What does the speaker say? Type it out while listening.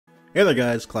Hey there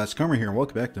guys, classichomer here and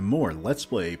welcome back to more Let's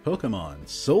Play Pokemon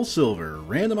Soul Silver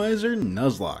Randomizer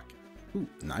Nuzlocke. Ooh,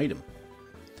 an item.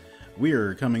 We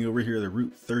are coming over here to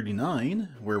Route 39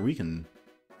 where we can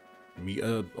meet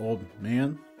an old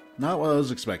man. Not what I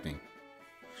was expecting.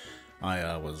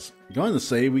 I was going to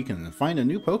say we can find a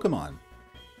new Pokemon.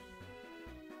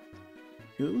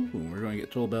 Ooh, we're going to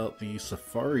get told about the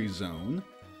Safari Zone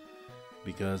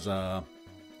because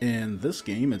in this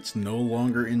game it's no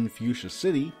longer in Fuchsia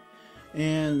City.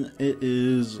 And it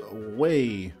is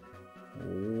way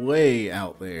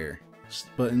out there,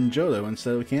 but in Johto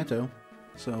instead of Kanto.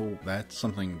 So that's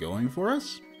something going for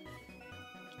us?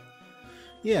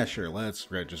 Yeah, sure, let's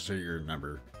register your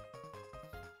number.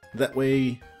 That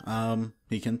way,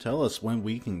 he can tell us when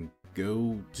we can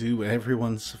go to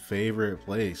everyone's favorite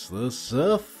place, the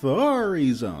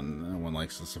Safari Zone. No one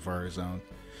likes the Safari Zone.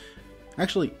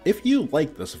 Actually, if you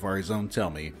like the Safari Zone, tell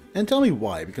me. And tell me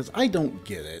why, because I don't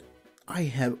get it. I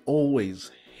have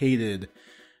always hated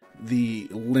the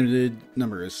limited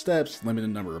number of steps, limited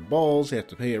number of balls. You have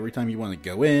to pay every time you want to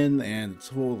go in, and it's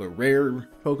full of the rare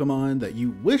Pokemon that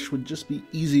you wish would just be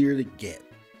easier to get.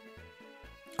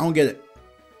 I don't get it.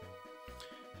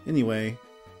 Anyway,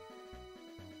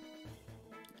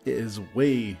 it is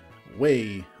way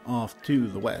off to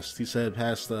the west. He said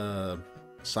past the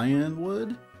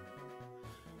Cyanwood?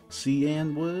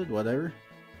 Cyanwood, whatever.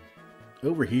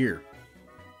 Over here.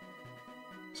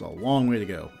 It's a long way to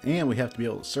go, and we have to be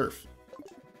able to surf.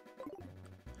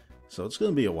 So it's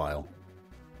going to be a while.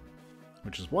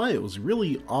 Which is why it was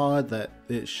really odd that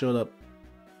it showed up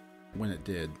when it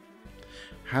did.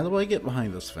 How do I get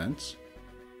behind this fence?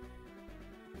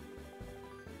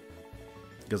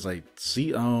 Because I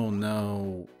see... Oh,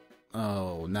 no.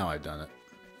 Oh, now I've done it.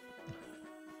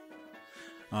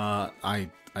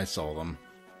 I saw them.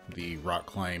 The rock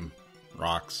climb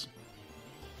rocks.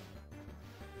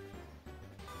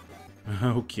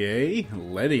 Okay,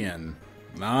 Ledian.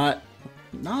 Not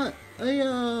a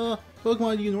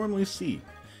Pokemon you normally see.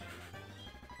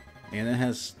 And it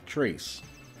has Trace.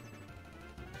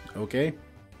 Okay.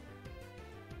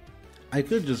 I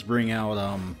could just bring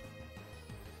out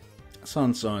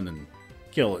Sun and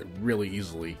kill it really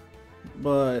easily.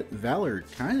 But Valor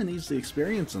kinda needs the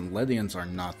experience and Ledians are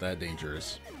not that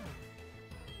dangerous.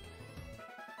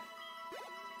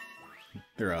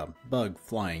 They're a bug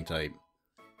flying type.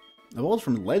 Evolved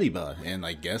from Leddyba, and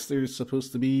I guess they're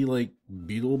supposed to be like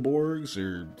Beetleborgs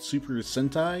or Super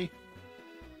Sentai.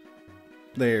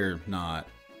 They're not.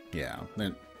 Yeah,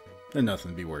 they're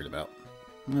nothing to be worried about.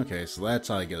 Okay, so that's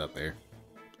how I get up there.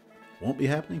 Won't be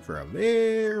happening for a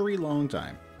very long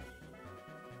time.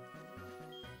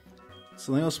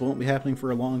 Something else won't be happening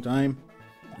for a long time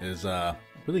is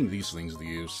putting these things to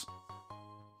use.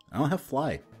 I don't have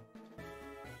Fly.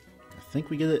 I think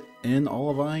we get it in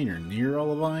Olivine or near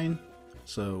Olivine,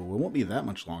 so it won't be that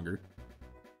much longer.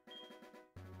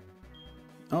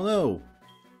 Oh no!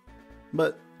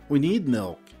 But we need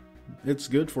milk. It's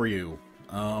good for you.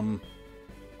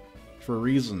 For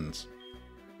reasons.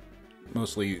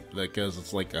 Mostly because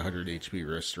it's like 100 HP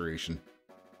restoration.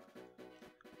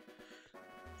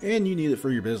 And you need it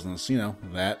for your business, you know,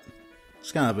 that.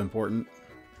 It's kind of important.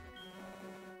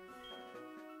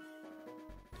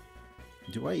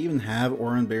 Do I even have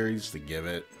Oran berries to give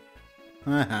it?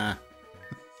 Haha.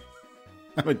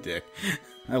 I'm a dick.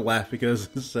 I laugh because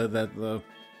it said that the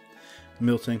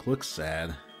milk tank looks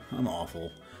sad. I'm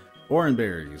awful. Oran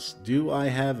berries. Do I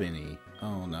have any?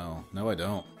 Oh no. No, I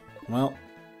don't. Well.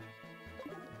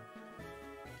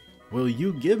 Will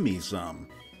you give me some?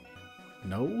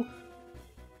 No?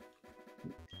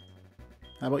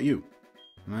 How about you?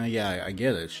 Yeah, I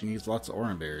get it. She needs lots of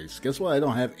Oran berries. Guess what I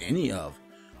don't have any of?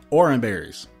 Oran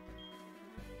berries.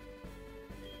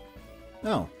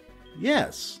 Oh,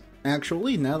 yes.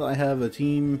 Actually, now that I have a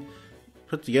team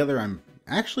put together, I'm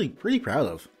actually pretty proud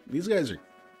of. These guys are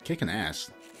kicking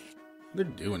ass. They're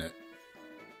doing it.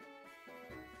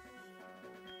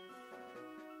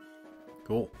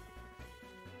 Cool.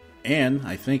 And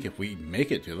I think if we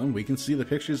make it to them, we can see the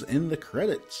pictures in the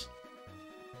credits.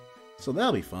 So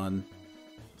that'll be fun.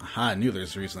 Aha, I knew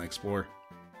there's a reason to explore.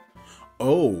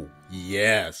 Oh,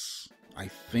 yes. I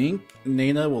think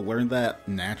Nana will learn that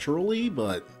naturally,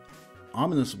 but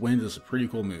Ominous Wind is a pretty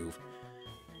cool move.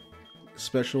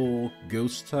 Special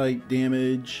ghost type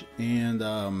damage, and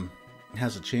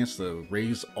has a chance to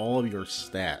raise all of your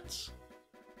stats.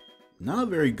 Not a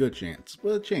very good chance,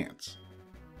 but a chance.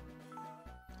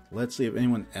 Let's see if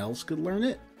anyone else could learn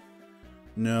it.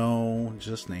 No,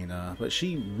 just Nana. But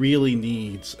she really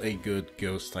needs a good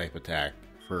ghost type attack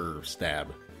for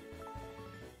stab.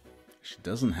 She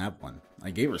doesn't have one. I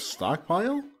gave her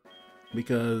Stockpile?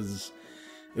 because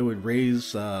it would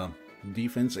raise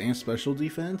defense and special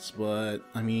defense, but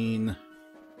I mean,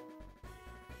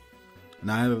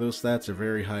 neither of those stats are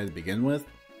very high to begin with,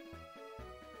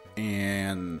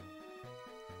 and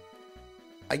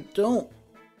I don't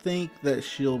think that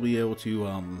she'll be able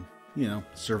to,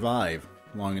 survive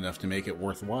long enough to make it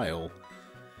worthwhile.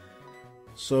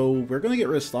 So we're gonna get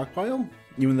rid of stockpile,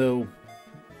 even though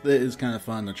it is kind of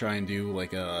fun to try and do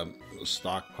like a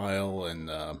stockpile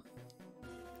and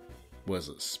was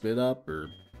it spit up, or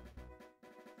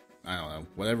I don't know,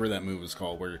 whatever that move is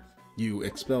called, where you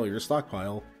expel your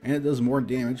stockpile and it does more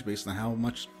damage based on how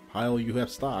much pile you have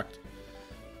stocked.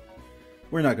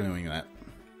 We're not going to do that.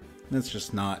 That's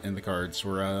just not in the cards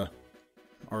for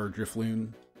our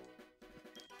Drifloon.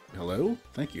 Hello?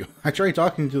 Thank you. I tried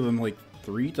talking to them like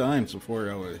 3 times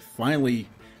before I finally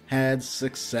had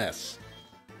success.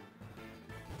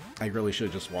 I really should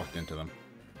have just walked into them.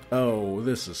 Oh,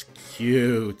 this is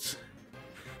cute.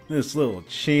 This little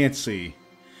Chansey.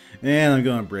 And I'm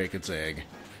going to break its egg.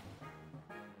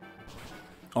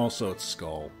 Also, its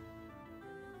skull.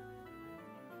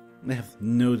 They have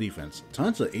no defense.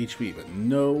 Tons of HP, but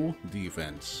no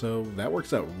defense. So that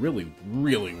works out really,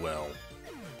 really well.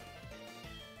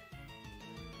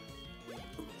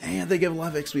 And they give a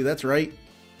lot of XP, that's right.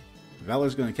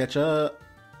 Valor's going to catch up.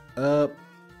 No.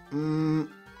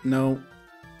 No,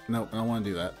 I don't want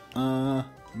to do that.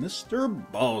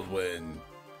 Mr. Baldwin.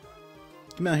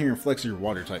 Come out here and flex your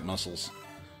water-type muscles.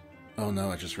 Oh no,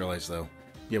 I just realized though.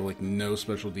 You have like no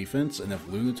special defense, and if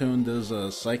Lunatone does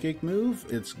a psychic move,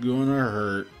 it's gonna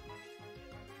hurt.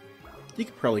 You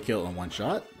could probably kill it in one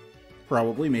shot.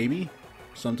 Probably, maybe.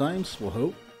 Sometimes, we'll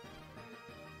hope.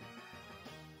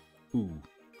 Ooh.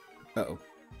 Uh-oh.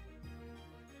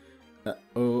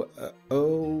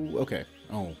 Oh, okay.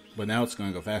 Oh, but now it's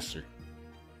gonna go faster.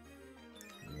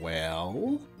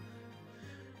 Well,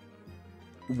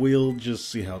 we'll just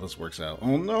see how this works out.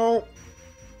 Oh no!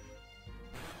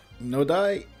 No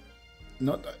die.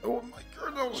 No die. Oh my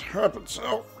god, that was half its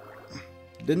health.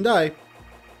 Didn't die.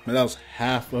 But that was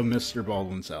half of Mr.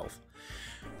 Baldwin's health.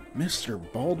 Mr.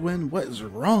 Baldwin, what is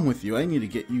wrong with you? I need to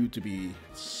get you to be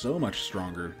so much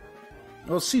stronger.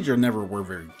 Well, Seadra never were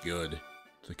very good,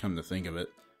 to come to think of it.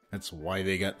 That's why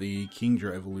they got the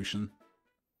Kingdra evolution.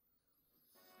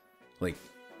 Like,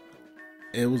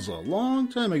 it was a long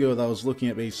time ago that I was looking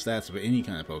at base stats of any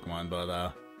kind of Pokemon, but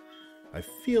I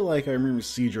feel like I remember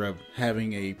Seadra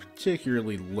having a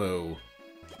particularly low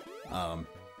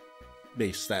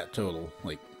base stat total,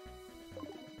 like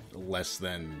less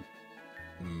than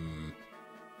in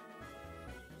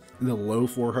the low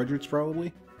 400s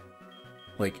probably.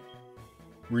 Like,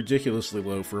 ridiculously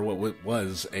low for what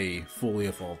was a fully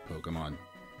evolved Pokemon.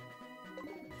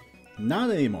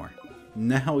 Not anymore.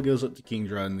 Now it goes up to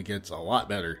Kingdra and it gets a lot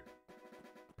better.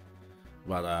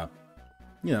 But,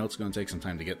 it's going to take some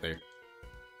time to get there.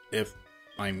 If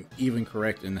I'm even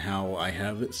correct in how I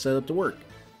have it set up to work.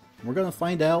 We're going to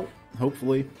find out,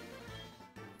 hopefully.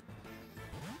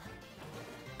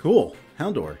 Cool.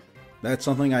 Houndour. That's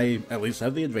something I at least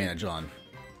have the advantage on.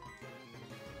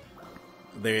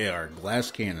 They are glass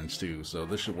cannons too, so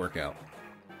this should work out.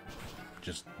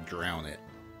 Just drown it.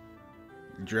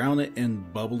 Drown it in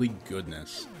bubbly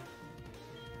goodness.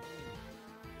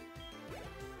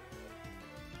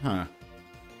 Huh.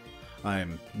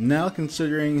 I'm now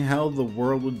considering how the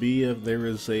world would be if there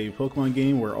was a Pokemon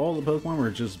game where all the Pokemon were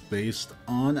just based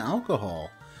on alcohol.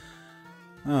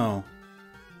 Oh.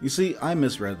 You see, I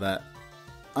misread that.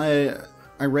 I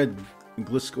read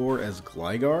Gliscor as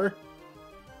Gligar.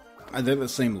 They're the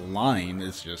same line,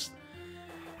 it's just,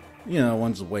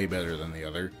 one's way better than the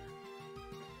other.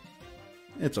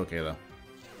 It's okay though.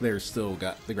 They're still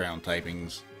got the ground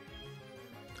typings.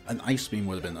 An Ice Beam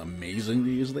would have been amazing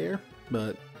to use there,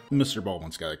 but Mr.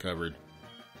 Baldwin's got it covered.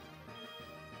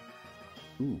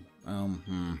 Ooh,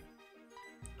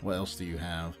 what else do you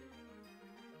have?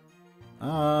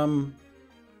 I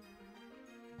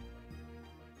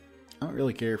don't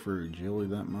really care for agility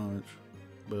that much,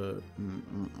 but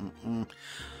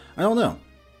I don't know,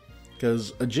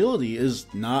 because agility is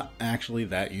not actually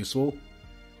that useful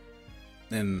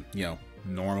in,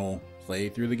 normal play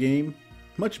through the game.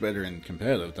 Much better in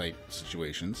competitive type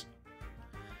situations.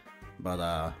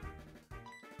 But,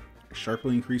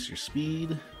 sharply increase your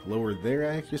speed, lower their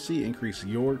accuracy, increase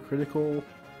your critical.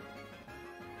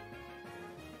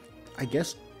 I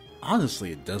guess,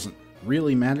 honestly, it doesn't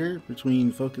really matter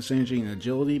between focus energy and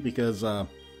agility, because,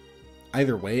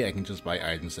 either way, I can just buy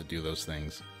items that do those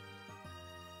things.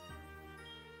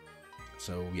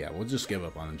 So, yeah, we'll just give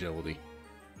up on agility.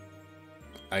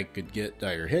 I could get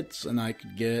dire hits, and I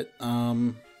could get,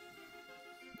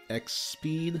 X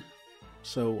speed.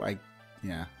 So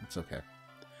yeah, it's okay.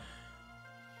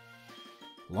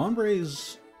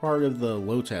 Lombre's part of the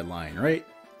Lotad line, right?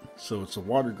 So it's a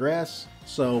water grass.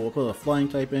 So we'll put a flying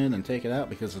type in and take it out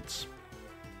because it's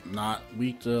not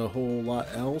weak to a whole lot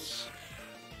else.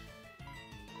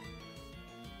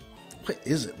 What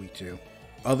is it weak to?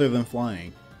 Other than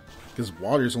flying. Because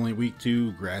water's only weak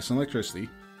to grass and electricity.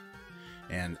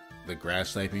 And the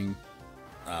grass typing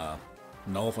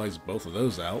nullifies both of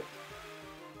those out.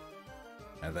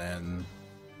 And then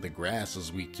the grass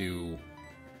is weak to...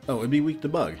 Oh, it'd be weak to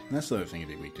bug. That's the other thing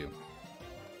it'd be weak to.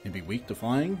 It'd be weak to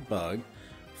flying, bug,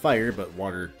 fire, but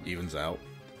water evens out.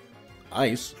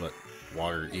 Ice, but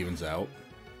water evens out.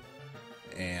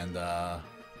 And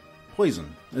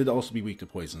poison. It'd also be weak to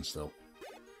poison still.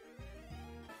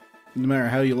 No matter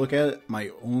how you look at it, my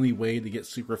only way to get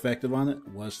super effective on it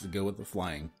was to go with the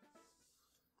flying.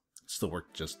 It still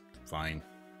worked just fine.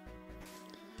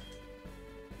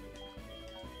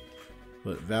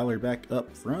 Put Valor back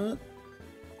up front.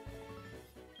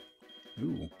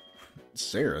 Ooh.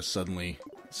 Sarah suddenly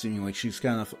seeming like she's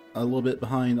kind of a little bit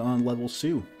behind on levels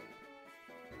too.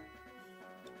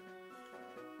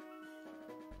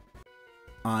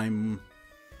 I'm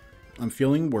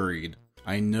feeling worried.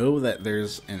 I know that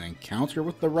there's an encounter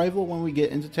with the rival when we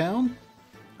get into town.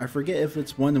 I forget if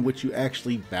it's one in which you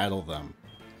actually battle them.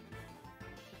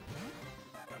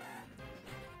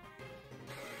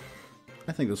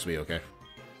 I think this will be okay.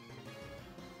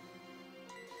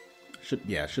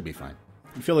 Should be fine.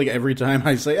 I feel like every time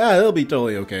I say, it'll be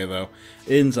totally okay though,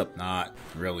 it ends up not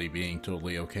really being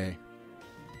totally okay.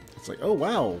 It's like, oh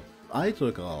wow, I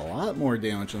took a lot more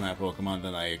damage on that Pokemon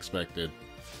than I expected.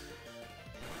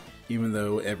 Even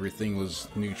though everything was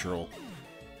neutral.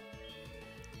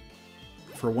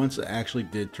 For once, it actually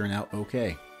did turn out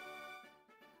okay.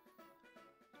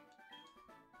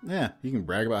 Yeah, you can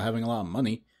brag about having a lot of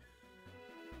money.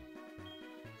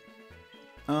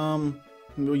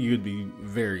 Well, you'd be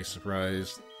very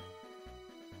surprised.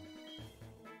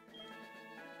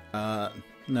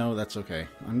 No, that's okay.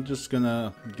 I'm just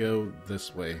gonna go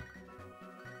this way.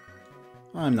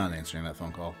 I'm not answering that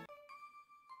phone call.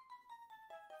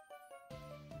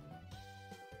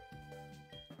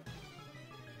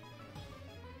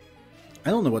 I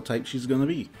don't know what type she's gonna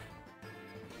be.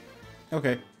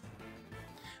 Okay.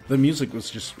 The music was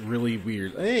just really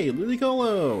weird. Hey,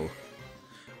 Ludicolo!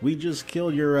 We just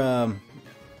killed your,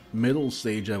 middle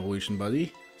stage evolution,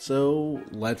 buddy. So,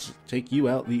 let's take you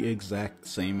out the exact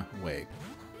same way.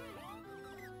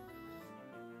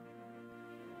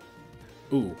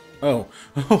 Ooh. Oh.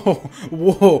 Oh.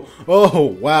 Whoa. Oh,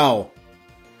 wow.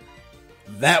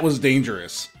 That was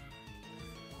dangerous.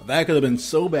 That could have been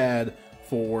so bad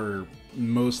for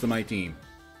most of my team.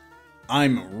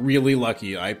 I'm really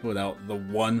lucky I put out the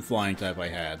one flying type I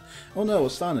had. Oh no,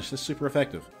 Astonish, that's super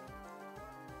effective.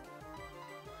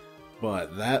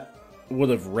 But that would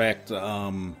have wrecked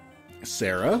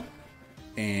Sarah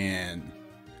and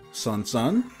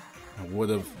Sun would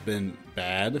have been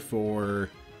bad for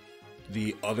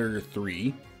the other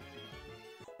three.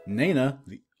 Nana,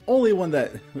 the only one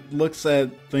that looks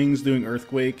at things doing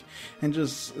Earthquake and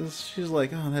she's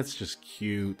like, oh, that's just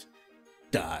cute.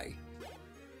 Die.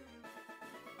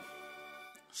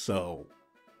 So,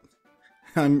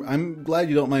 I'm glad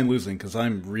you don't mind losing, because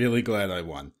I'm really glad I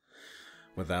won.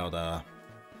 Without,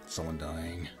 someone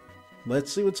dying.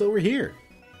 Let's see what's over here.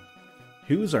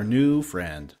 Who's our new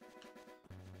friend?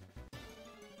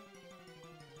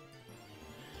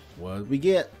 What did we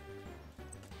get?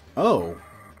 Oh.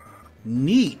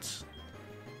 Neat.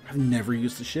 I've never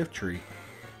used the shift tree.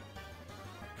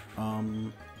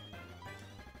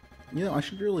 You know, I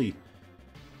should really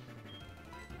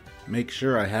make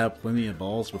sure I have plenty of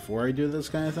balls before I do this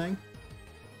kind of thing.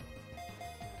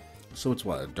 So it's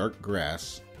what? A dark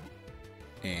grass.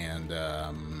 And,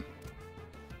 oh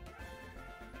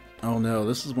no,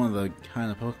 this is one of the kind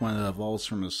of Pokemon that evolves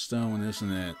from a stone,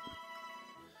 isn't it?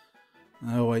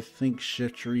 Oh, I think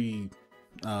Shift Tree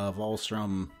evolves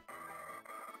from...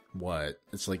 what?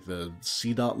 It's like the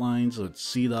C-Dot line, so it's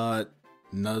C-Dot,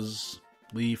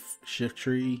 Nuzleaf, Shift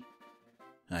Tree.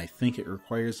 I think it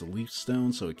requires a Leaf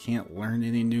Stone, so it can't learn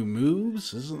any new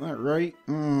moves? Isn't that right?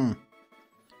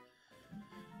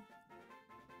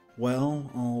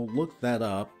 Well, I'll look that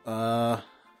up.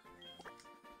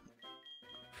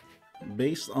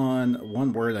 Based on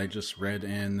one word I just read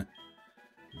in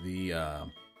the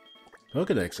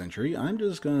Pokedex entry, I'm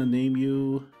just gonna name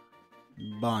you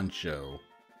Boncho.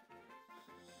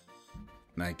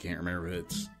 And I can't remember if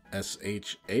it's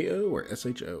S-H-A-O or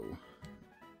S-H-O.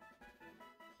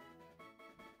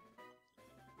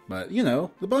 But, you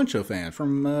know, the Boncho fan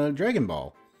from Dragon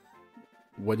Ball.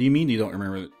 What do you mean you don't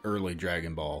remember early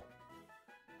Dragon Ball?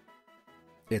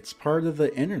 It's part of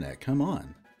the internet, come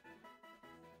on.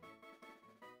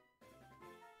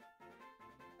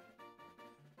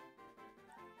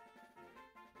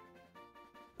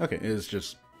 Okay, it is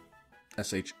just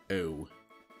SHO.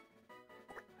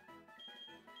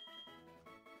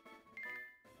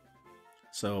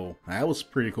 So that was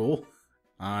pretty cool.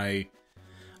 I've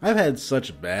had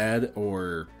such bad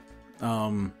or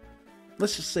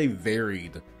let's just say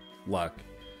varied luck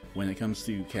when it comes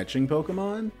to catching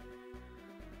Pokemon.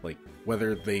 Like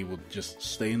whether they will just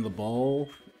stay in the ball,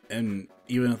 and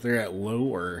even if they're at low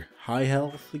or high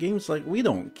health, the game's like, we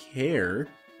don't care.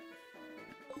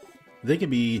 They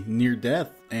can be near death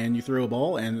and you throw a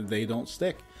ball and they don't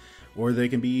stick. Or they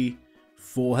can be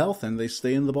full health and they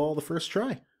stay in the ball the first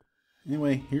try.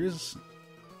 Anyway, here's...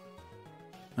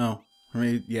 Oh, I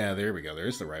mean, yeah, there we go.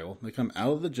 There's the rival. They come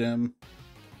out of the gym.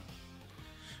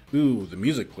 Ooh, the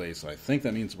music plays, so I think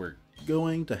that means we're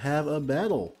going to have a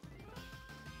battle.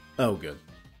 Oh, good.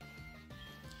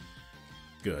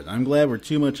 Good. I'm glad we're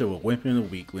too much of a wimp and a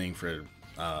weakling for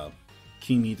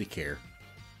Kimi to care.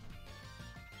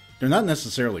 They're not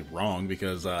necessarily wrong,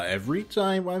 because every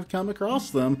time I've come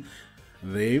across them,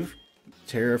 they've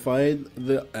terrified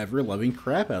the ever-loving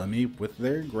crap out of me with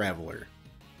their Graveler.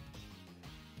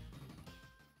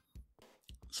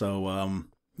 So,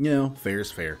 you know,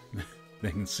 fair's fair.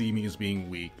 They can see me as being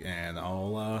weak, and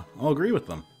I'll agree with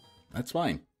them. That's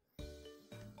fine.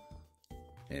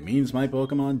 It means my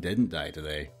Pokemon didn't die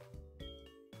today.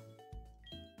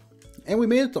 And we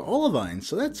made it to Olivine,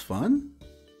 so that's fun.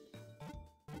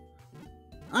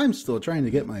 I'm still trying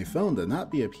to get my phone to not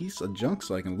be a piece of junk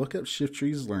so I can look up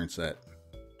Shifttree's Learn Set.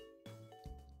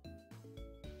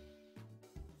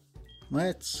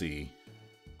 Let's see.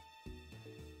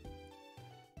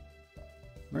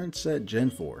 Learn Set Gen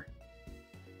 4.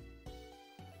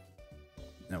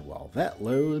 Now while that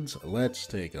loads, let's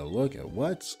take a look at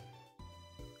what's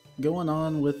going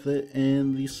on with it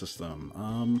in the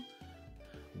system.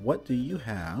 What do you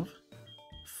have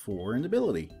for an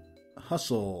ability?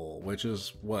 Hustle, which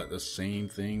is what, the same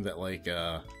thing that like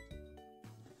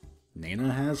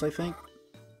Nana has, I think?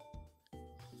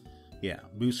 Yeah,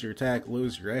 boosts your attack,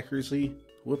 lowers your accuracy.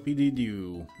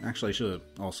 Whoopie-dee-doo. Actually, I should have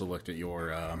also looked at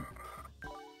your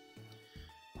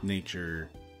nature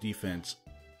defense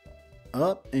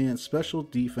up and special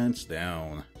defense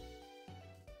down.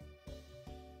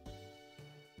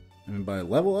 And by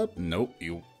level up, nope,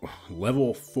 you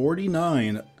level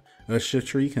 49, a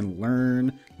Shifttree can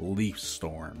learn Leaf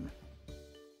Storm,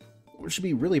 which should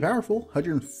be really powerful.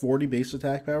 140 base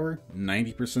attack power,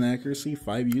 90% accuracy,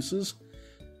 5 uses.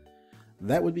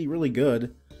 That would be really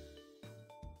good.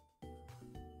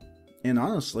 And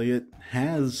honestly, it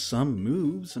has some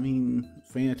moves. I mean,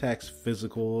 Feint Attack's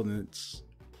physical and it's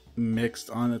mixed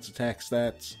on its attack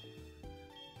stats,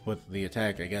 with the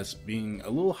attack, I guess, being a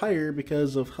little higher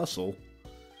because of Hustle.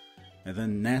 And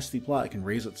then Nasty Plot can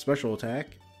raise its special attack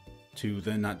to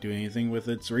then not do anything with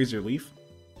its Razor Leaf.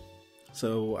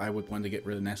 So I would want to get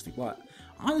rid of Nasty Plot.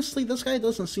 Honestly, this guy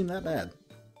doesn't seem that bad.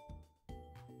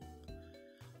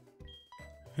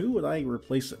 Who would I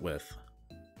replace it with?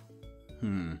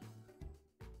 I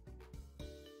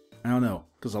don't know,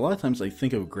 because a lot of times I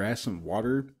think of Grass and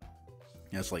Water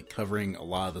as like covering a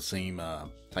lot of the same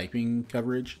typing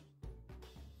coverage,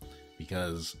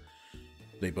 because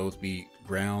they both beat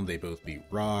Ground, they both beat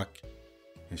Rock.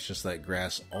 It's just that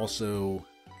Grass also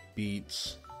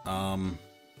beats Water.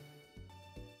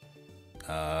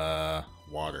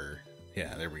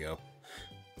 Yeah, there we go.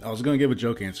 I was going to give a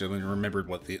joke answer, then remembered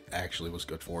what it actually was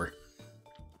good for.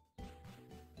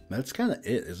 That's kind of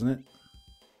it, isn't it?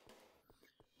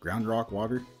 Ground, Rock,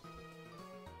 Water.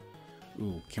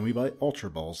 Ooh, can we buy Ultra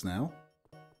Balls now?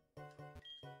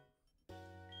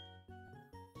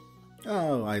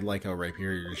 Oh, I like how right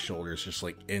here your shoulder's just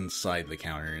like inside the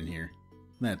counter in here.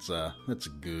 That's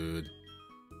good.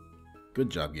 Good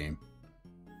job, game.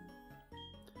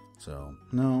 So,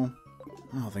 no,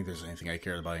 I don't think there's anything I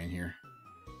care to buy in here.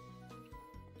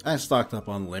 I stocked up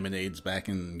on lemonades back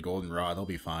in Goldenrod, I'll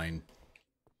be fine.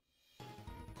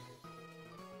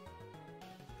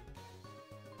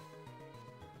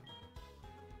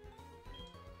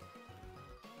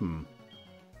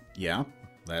 Yeah,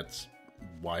 that's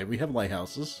why we have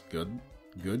lighthouses. Good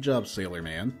job, Sailor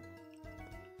Man.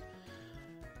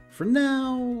 For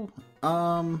now,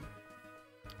 well,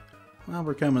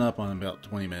 we're coming up on about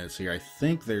 20 minutes here. I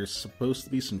think there's supposed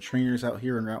to be some trainers out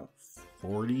here in Route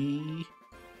 40.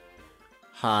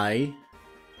 Hi.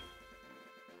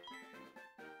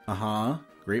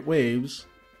 Great Waves.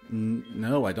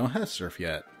 No, I don't have Surf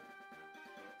yet.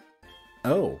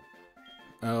 Oh.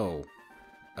 Oh.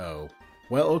 Oh.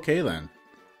 Well, okay then.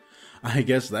 I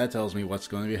guess that tells me what's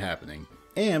going to be happening.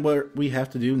 And what we have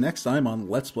to do next time on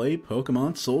Let's Play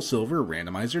Pokemon Soul Silver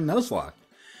Randomizer Nuzlocke.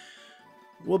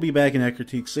 We'll be back in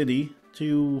Ecruteak City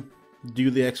to do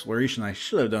the exploration I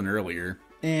should have done earlier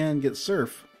and get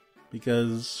Surf,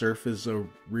 because Surf is a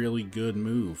really good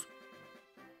move.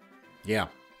 Yeah,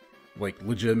 like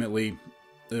legitimately,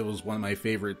 it was one of my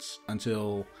favorites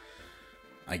until,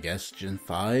 I guess, Gen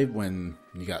 5 when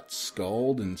you got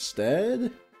Scald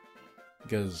instead,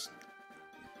 because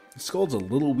Scald's a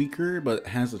little weaker, but it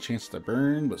has a chance to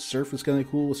burn, but Surf is kind of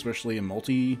cool, especially in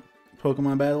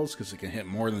multi-Pokemon battles, because it can hit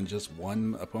more than just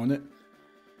one opponent.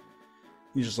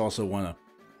 You just also want to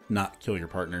not kill your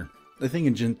partner. I think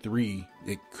in Gen 3,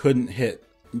 it couldn't hit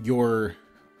your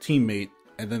teammate,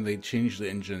 and then they changed it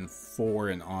in Gen 4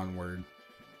 and onward.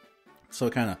 So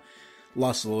it kind of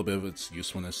lost a little bit of its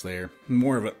usefulness there.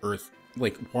 More of an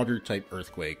water-type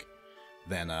earthquake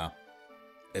than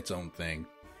its own thing.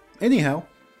 Anyhow,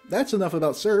 that's enough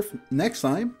about Surf. Next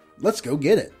time, let's go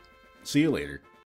get it. See you later.